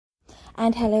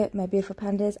And hello my beautiful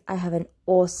pandas, I have an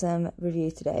awesome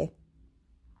review today.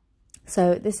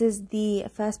 So this is the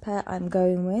first pair I'm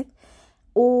going with.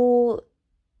 All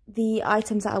the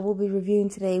items that I will be reviewing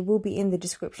today will be in the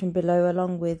description below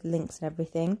along with links and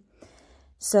everything.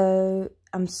 So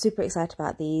I'm super excited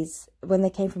about these. When they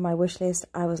came from my wish list,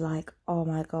 I was like, oh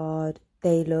my god,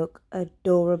 they look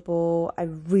adorable. I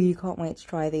really can't wait to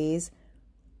try these.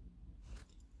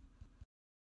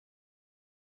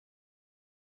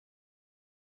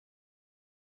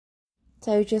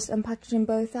 So just unpackaging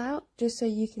both out, just so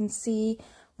you can see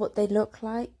what they look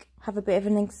like. Have a bit of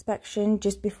an inspection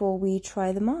just before we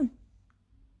try them on.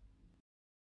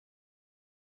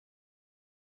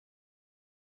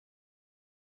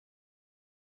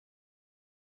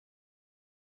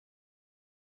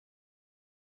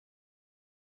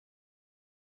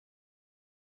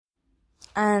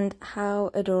 And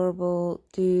how adorable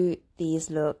do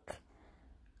these look?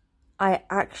 I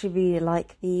actually really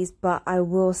like these, but I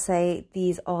will say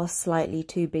these are slightly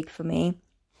too big for me.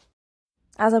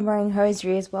 As I'm wearing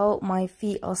hosiery as well, my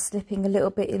feet are slipping a little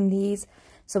bit in these.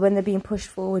 So when they're being pushed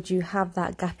forward, you have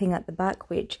that gapping at the back,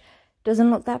 which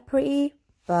doesn't look that pretty,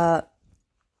 but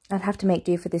I'd have to make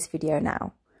do for this video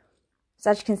now. So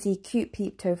as you can see, cute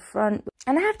peep toe front.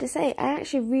 And I have to say, I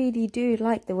actually really do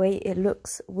like the way it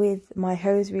looks with my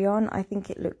hosiery on. I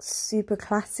think it looks super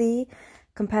classy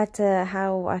compared to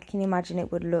how I can imagine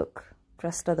it would look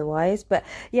dressed otherwise. But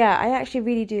yeah, I actually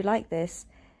really do like this.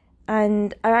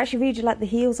 And I actually really do like the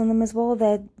heels on them as well.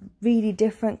 They're really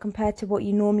different compared to what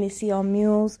you normally see on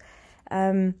mules.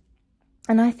 And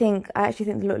I actually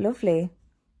think they look lovely.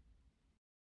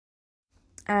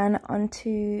 And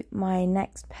onto my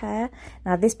next pair.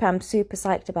 Now this pair I'm super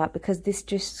psyched about because this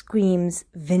just screams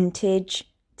vintage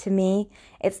to me.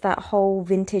 It's that whole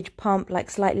vintage pump,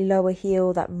 like slightly lower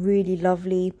heel, that really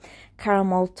lovely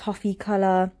caramel toffee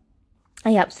colour.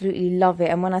 I absolutely love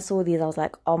it. And when I saw these, I was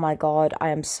like, oh my god, I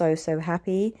am so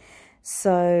happy.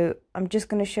 So I'm just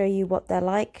going to show you what they're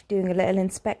like, doing a little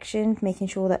inspection, making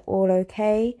sure they're all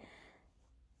okay.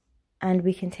 And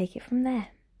we can take it from there.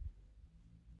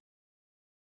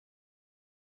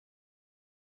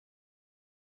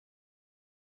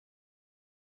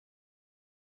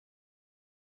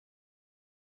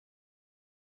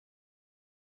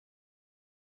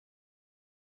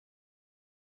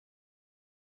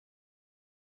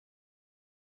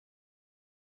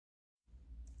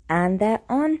 And they're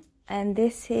on, and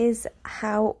this is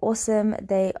how awesome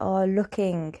they are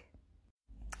looking.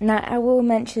 Now I will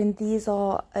mention these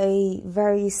are a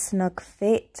very snug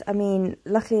fit. I mean,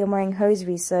 luckily I'm wearing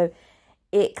hosiery, so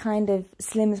it kind of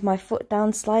slims my foot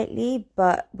down slightly,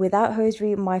 but without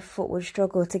hosiery my foot would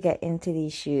struggle to get into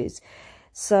these shoes.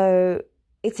 So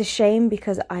it's a shame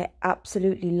because I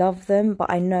absolutely love them,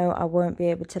 but I know I won't be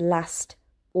able to last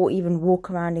or even walk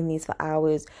around in these for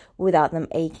hours without them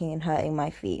aching and hurting my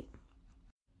feet.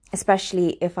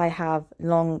 Especially if I have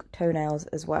long toenails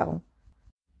as well.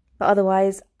 But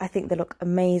otherwise, I think they look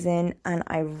amazing and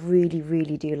I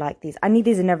really do like these. I need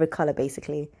these in every colour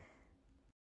basically.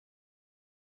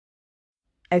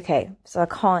 Okay, so I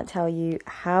can't tell you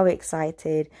how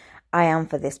excited I am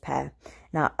for this pair.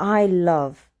 Now, I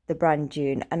love the brand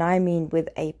Dune, and I mean with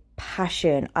a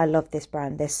passion. I love this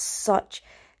brand. They're such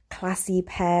classy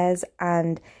pairs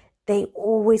and they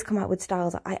always come out with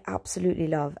styles that I absolutely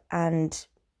love, and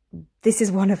this is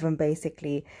one of them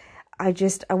basically. I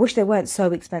wish they weren't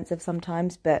so expensive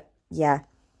sometimes, but yeah,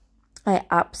 I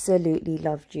absolutely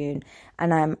love Dune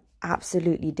and I'm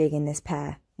absolutely digging this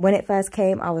pair. When it first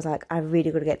came, I was like, I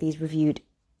really got to get these reviewed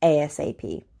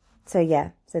ASAP. So yeah,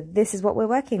 so this is what we're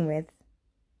working with.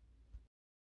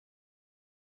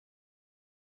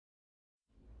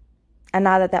 And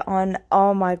now that they're on,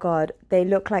 oh my god, they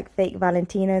look like fake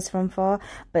Valentinos from far.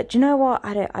 But do you know what?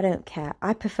 I don't care.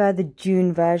 I prefer the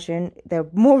Dune version. They're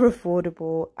more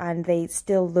affordable and they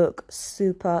still look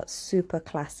super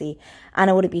classy. And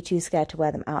I wouldn't be too scared to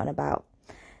wear them out and about.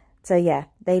 So yeah,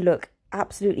 they look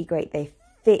absolutely great. They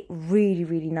fit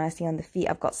really nicely on the feet.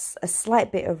 I've got a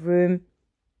slight bit of room.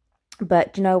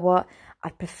 But do you know what?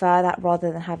 I prefer that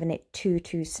rather than having it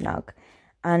too snug.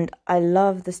 And I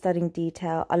love the studding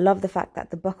detail. I love the fact that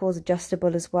the buckle is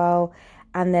adjustable as well.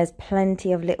 And there's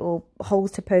plenty of little holes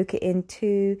to poke it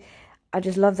into. I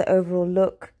just love the overall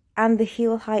look. And the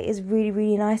heel height is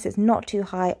really nice. It's not too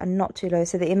high and not too low,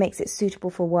 so that it makes it suitable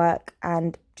for work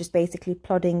and just basically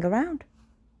plodding around.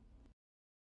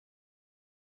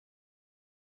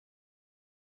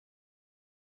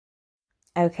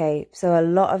 Okay, so a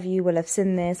lot of you will have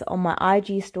seen this on my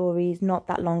IG stories not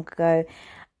that long ago.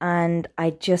 And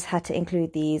I just had to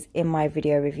include these in my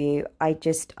video review. I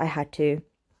had to.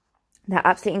 They're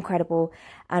absolutely incredible,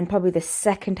 and probably the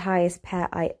second highest pair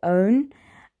I own.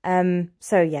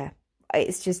 So yeah,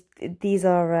 it's just these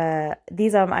are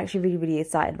I'm actually really, really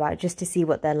excited about, just to see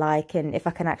what they're like and if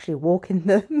I can actually walk in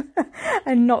them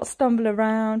and not stumble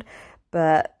around.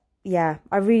 But yeah,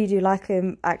 I really do like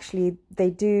them. Actually, they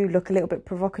do look a little bit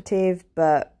provocative,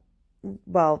 but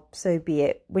well, so be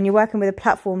it. When you're working with a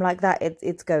platform like that,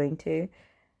 it's going to.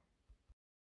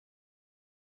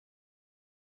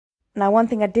 Now, one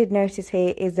thing I did notice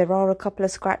here is there are a couple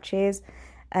of scratches.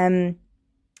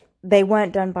 They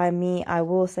weren't done by me, I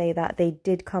will say that. They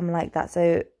did come like that,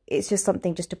 so it's just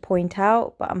something just to point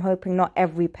out, but I'm hoping not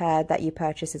every pair that you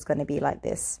purchase is going to be like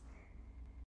this.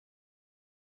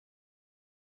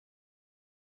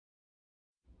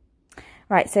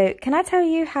 Right, so can I tell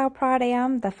you how proud I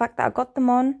am? The fact that I got them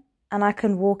on and I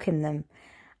can walk in them.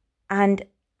 And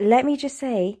let me just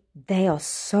say, they are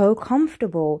so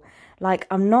comfortable. Like,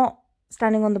 I'm not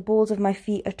standing on the balls of my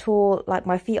feet at all. Like,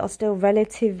 my feet are still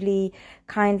relatively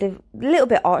kind of a little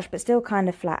bit arched, but still kind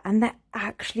of flat. And they're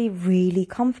actually really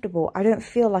comfortable. I don't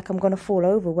feel like I'm going to fall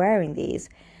over wearing these.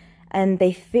 And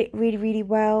they fit really, really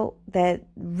well. They're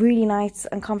really nice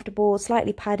and comfortable,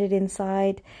 slightly padded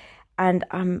inside. And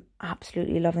I'm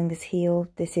absolutely loving this heel.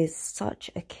 This is such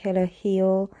a killer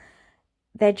heel.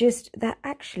 They're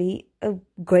actually a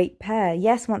great pair.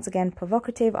 Yes, once again,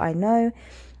 provocative, I know,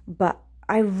 but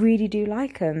I really do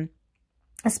like them,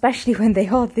 especially when they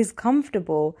are this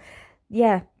comfortable.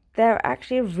 Yeah, they're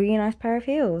actually a really nice pair of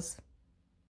heels.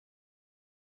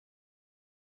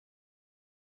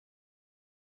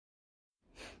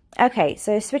 Okay,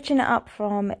 so switching it up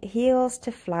from heels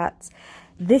to flats.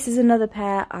 This is another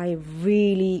pair I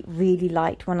really, really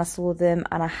liked when I saw them,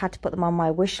 and I had to put them on my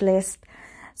wish list.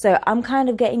 So I'm kind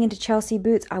of getting into Chelsea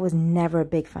boots. I was never a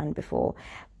big fan before,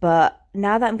 but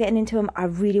now that I'm getting into them, I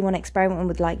really want to experiment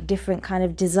with like different kind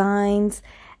of designs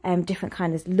and different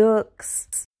kind of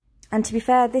looks. And to be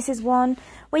fair, this is one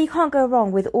where you can't go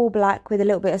wrong with all black with a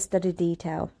little bit of studded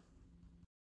detail.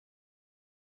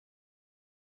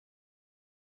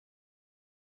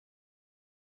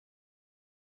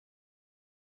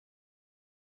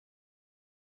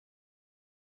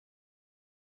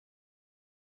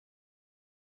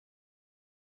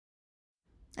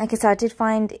 Like I said, I did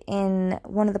find in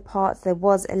one of the parts there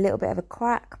was a little bit of a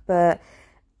crack, but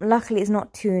luckily it's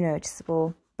not too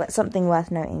noticeable, but something worth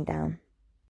noting down.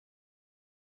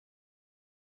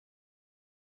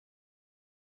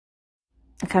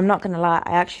 Okay, I'm not going to lie,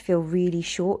 I actually feel really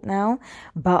short now,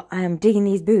 but I am digging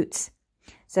these boots.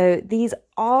 So these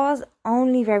are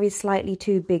only very slightly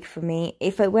too big for me.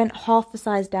 If it went half a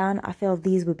size down, I feel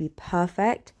these would be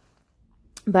perfect.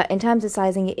 But in terms of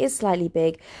sizing, it is slightly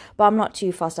big, but I'm not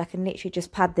too fussed. I can literally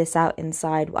just pad this out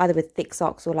inside, either with thick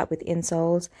socks or like with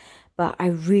insoles. But I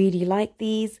really like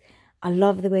these. I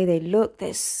love the way they look.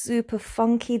 They're super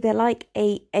funky. They're like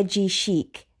a edgy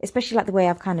chic, especially like the way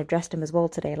I've kind of dressed them as well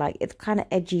today. Like, it's kind of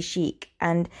edgy chic,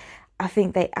 and I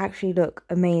think they actually look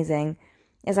amazing.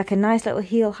 There's like a nice little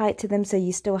heel height to them, so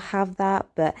you still have that.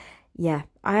 But yeah,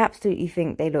 I absolutely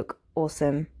think they look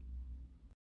awesome.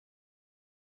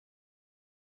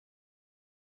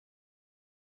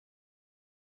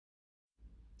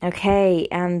 Okay,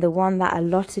 and the one that a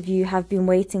lot of you have been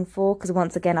waiting for, because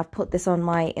once again, I've put this on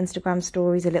my Instagram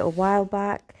stories a little while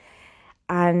back,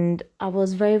 and I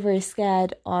was very, very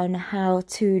scared on how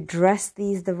to dress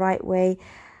these the right way.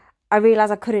 I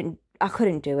realized I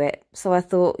couldn't do it. So I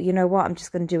thought, you know what, I'm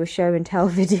just going to do a show and tell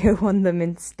video on them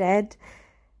instead.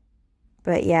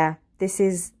 But yeah, this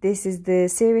is the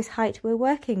serious height we're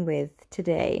working with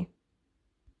today.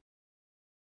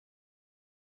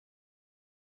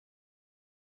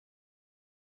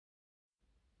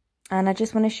 And I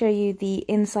just want to show you the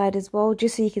inside as well,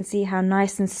 just so you can see how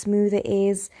nice and smooth it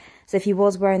is. So if you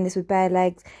was wearing this with bare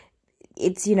legs,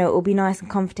 it's, you know, it'll be nice and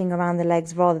comforting around the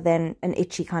legs rather than an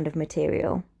itchy kind of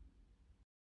material.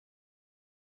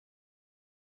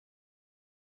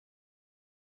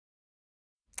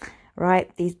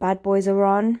 Right, these bad boys are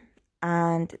on,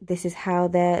 and this is how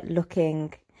they're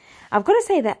looking. I've got to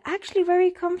say, they're actually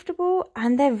very comfortable,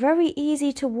 and they're very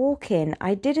easy to walk in.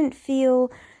 I didn't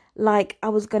feel like I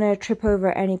was going to trip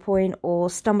over at any point or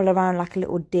stumble around like a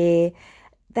little deer.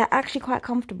 They're actually quite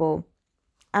comfortable,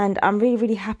 and I'm really,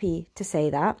 really happy to say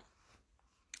that.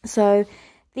 So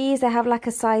these, they have like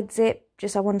a side zip,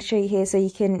 just I want to show you here, so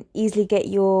you can easily get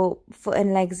your foot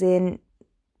and legs in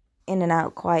and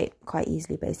out quite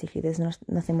easily. Basically, there's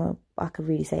nothing more I could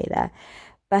really say there.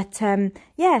 But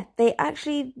yeah, they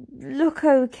actually look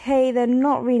okay. They're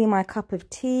not really my cup of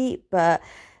tea, but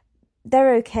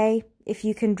they're okay. if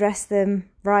you can dress them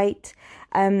right.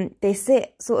 They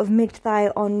sit sort of mid-thigh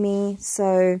on me,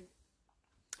 so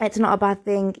it's not a bad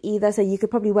thing either. So you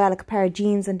could probably wear like a pair of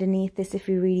jeans underneath this if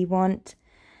you really want.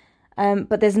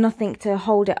 But there's nothing to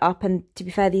hold it up, and to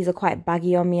be fair, these are quite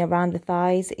baggy on me around the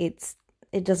thighs. It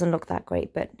doesn't look that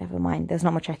great, but never mind. There's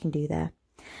not much I can do there.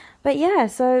 But yeah,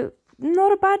 so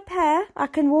not a bad pair. I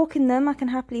can walk in them, I can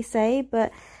happily say,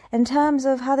 but in terms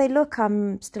of how they look,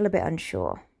 I'm still a bit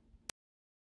unsure.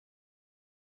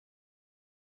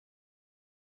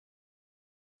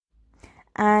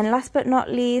 And last but not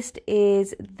least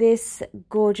is this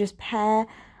gorgeous pair.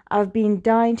 I've been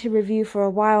dying to review for a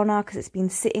while now because it's been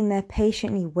sitting there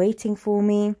patiently waiting for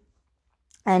me.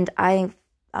 And I'm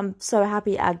so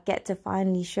happy I get to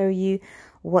finally show you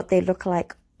what they look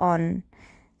like on.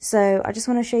 So I just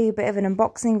want to show you a bit of an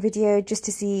unboxing video just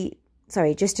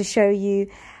to show you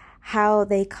how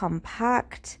they come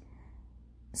packed,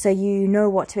 so you know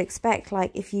what to expect. Like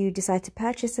if you decide to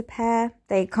purchase a pair,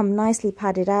 they come nicely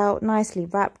padded out, nicely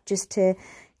wrapped, just to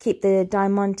keep the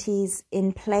diamantes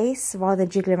in place rather than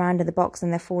jiggle around in the box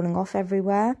and they're falling off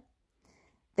everywhere.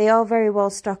 They are very well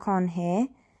stuck on here.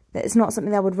 It's not something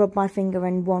that I would rub my finger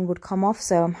and one would come off,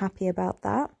 so I'm happy about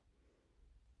that.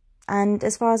 And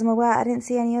as far as I'm aware, I didn't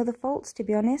see any other faults, to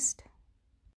be honest.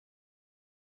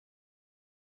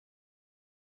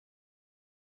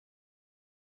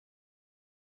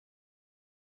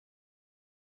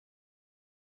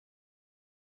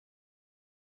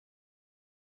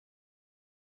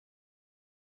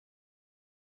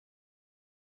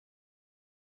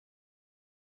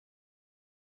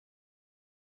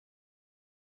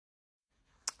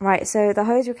 Right, so the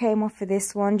hosiery came off for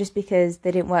this one just because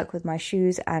they didn't work with my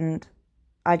shoes, and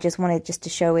I just wanted to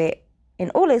show it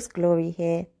in all its glory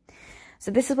here.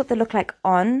 So this is what they look like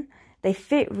on. They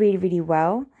fit really, really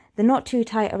well. They're not too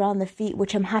tight around the feet,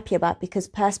 which I'm happy about, because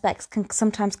perspex can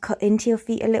sometimes cut into your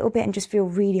feet a little bit and just feel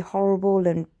really horrible,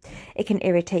 and it can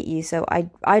irritate you. So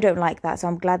I don't like that, so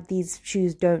I'm glad these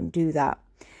shoes don't do that.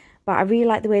 But I really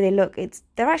like the way they look.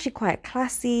 They're actually quite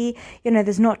classy. You know,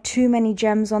 there's not too many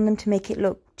gems on them to make it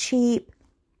look cheap.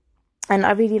 And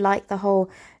I really like the whole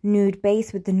nude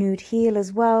base with the nude heel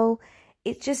as well.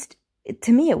 It just,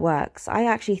 to me, it works. I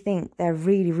actually think they're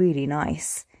really, really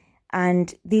nice.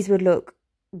 And these would look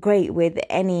great with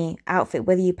any outfit,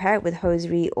 whether you pair it with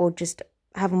hosiery or just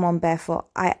have them on barefoot.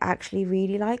 I actually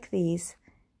really like these.